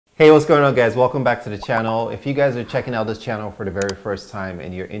Hey, what's going on, guys? Welcome back to the channel. If you guys are checking out this channel for the very first time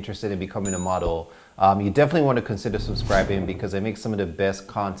and you're interested in becoming a model, you definitely want to consider subscribing because I make some of the best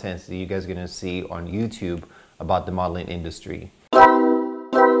contents that you guys are going to see on YouTube about the modeling industry.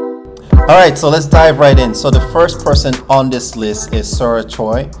 Alright, so let's dive right in. So the first person on this list is Sora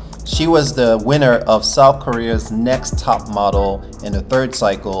Choi. She was the winner of South Korea's Next Top Model in the third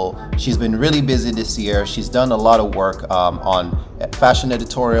cycle. She's been really busy this year. She's done a lot of work on fashion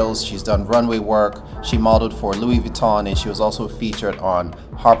editorials. She's done runway work. She modeled for Louis Vuitton and she was also featured on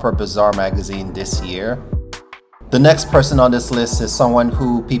Harper's Bazaar magazine this year. The next person on this list is someone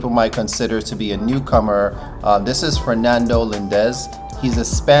who people might consider to be a newcomer. This is Fernando Lindez. He's a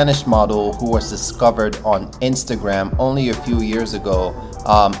Spanish model who was discovered on Instagram only a few years ago.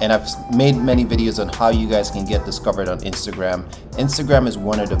 And I've made many videos on how you guys can get discovered on Instagram. Instagram is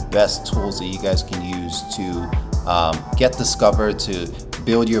one of the best tools that you guys can use to get discovered, to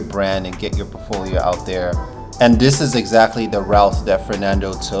build your brand and get your portfolio out there. And this is exactly the route that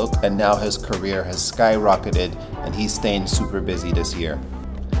Fernando took, and now his career has skyrocketed and he's staying super busy this year.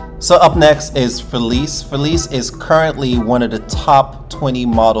 So up next is Felice. Felice is currently one of the top 20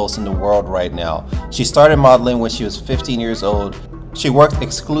 models in the world right now. She started modeling when she was 15 years old. She worked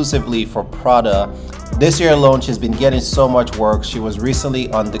exclusively for Prada. This year alone, she's been getting so much work. She was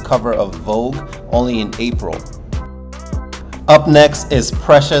recently on the cover of Vogue only in April. Up next is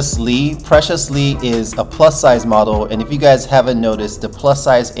Precious Lee. Precious Lee is a plus size model, and if you guys haven't noticed, the plus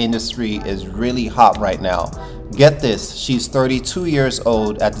size industry is really hot right now. Get this, she's 32 years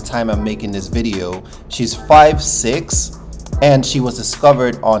old at the time I'm making this video. She's 5'6", and she was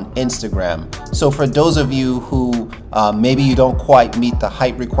discovered on Instagram. So for those of you who maybe you don't quite meet the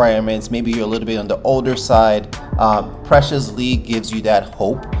height requirements, maybe you're a little bit on the older side, Precious Lee gives you that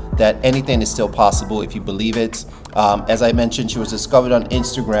hope that anything is still possible if you believe it. As I mentioned, she was discovered on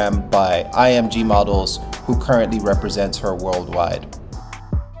Instagram by IMG Models, who currently represents her worldwide.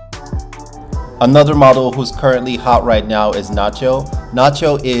 Another model who's currently hot right now is Nacho.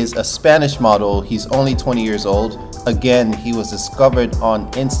 Nacho is a Spanish model. He's only 20 years old. Again, he was discovered on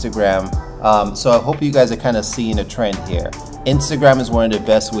Instagram. So I hope you guys are kind of seeing a trend here. Instagram is one of the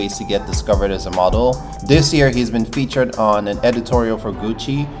best ways to get discovered as a model. This year, he's been featured on an editorial for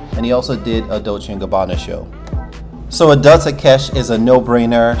Gucci, and he also did a Dolce & Gabbana show. So Adut Akech is a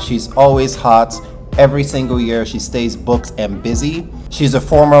no-brainer. She's always hot. Every single year, she stays booked and busy. She's a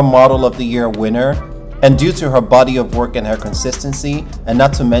former Model of the Year winner. And due to her body of work and her consistency, and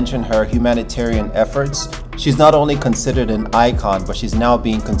not to mention her humanitarian efforts, she's not only considered an icon, but she's now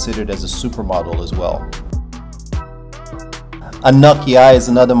being considered as a supermodel as well. Anok Yai is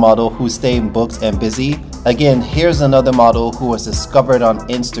another model who's staying booked and busy. Again, here's another model who was discovered on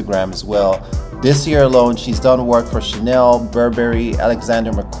Instagram as well. This year alone, she's done work for Chanel, Burberry,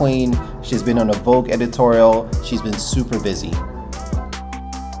 Alexander McQueen. She's been on a Vogue editorial. She's been super busy.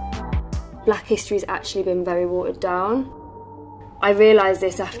 Black history's actually been very watered down. I realised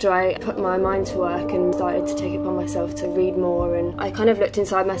this after I put my mind to work and started to take it upon myself to read more, and I kind of looked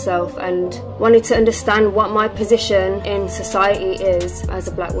inside myself and wanted to understand what my position in society is as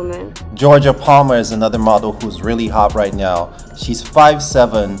a black woman. Georgia Palmer is another model who's really hot right now. She's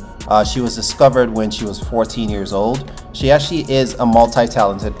 5'7". She was discovered when she was 14 years old. She actually is a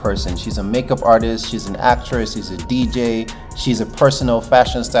multi-talented person. She's a makeup artist, she's an actress, she's a DJ, she's a personal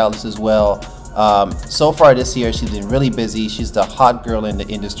fashion stylist as well. So far this year, she's been really busy. She's the hot girl in the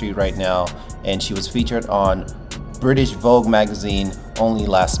industry right now, and she was featured on British Vogue magazine only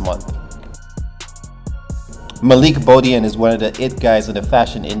last month. Malick Bodian is one of the it guys in the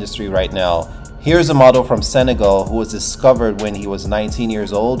fashion industry right now. Here's a model from Senegal who was discovered when he was 19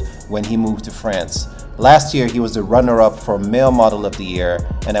 years old when he moved to France. Last year, he was the runner-up for Male Model of the Year,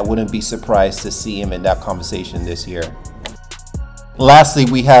 and I wouldn't be surprised to see him in that conversation this year. Lastly,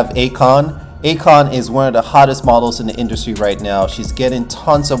 we have Akon. Akon is one of the hottest models in the industry right now. She's getting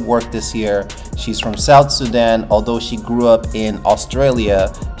tons of work this year. She's from South Sudan, although she grew up in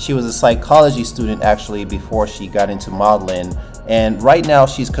Australia. She was a psychology student actually before she got into modeling. And right now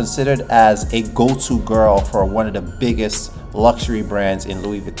she's considered as a go-to girl for one of the biggest luxury brands in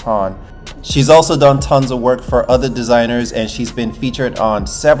Louis Vuitton. She's also done tons of work for other designers, and she's been featured on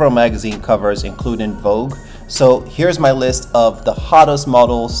several magazine covers, including Vogue. So here's my list of the hottest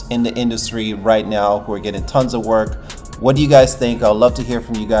models in the industry right now who are getting tons of work. What do you guys think? I'd love to hear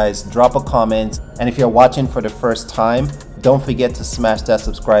from you guys. Drop a comment. And if you're watching for the first time, don't forget to smash that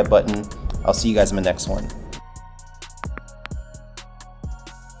subscribe button. I'll see you guys in the next one.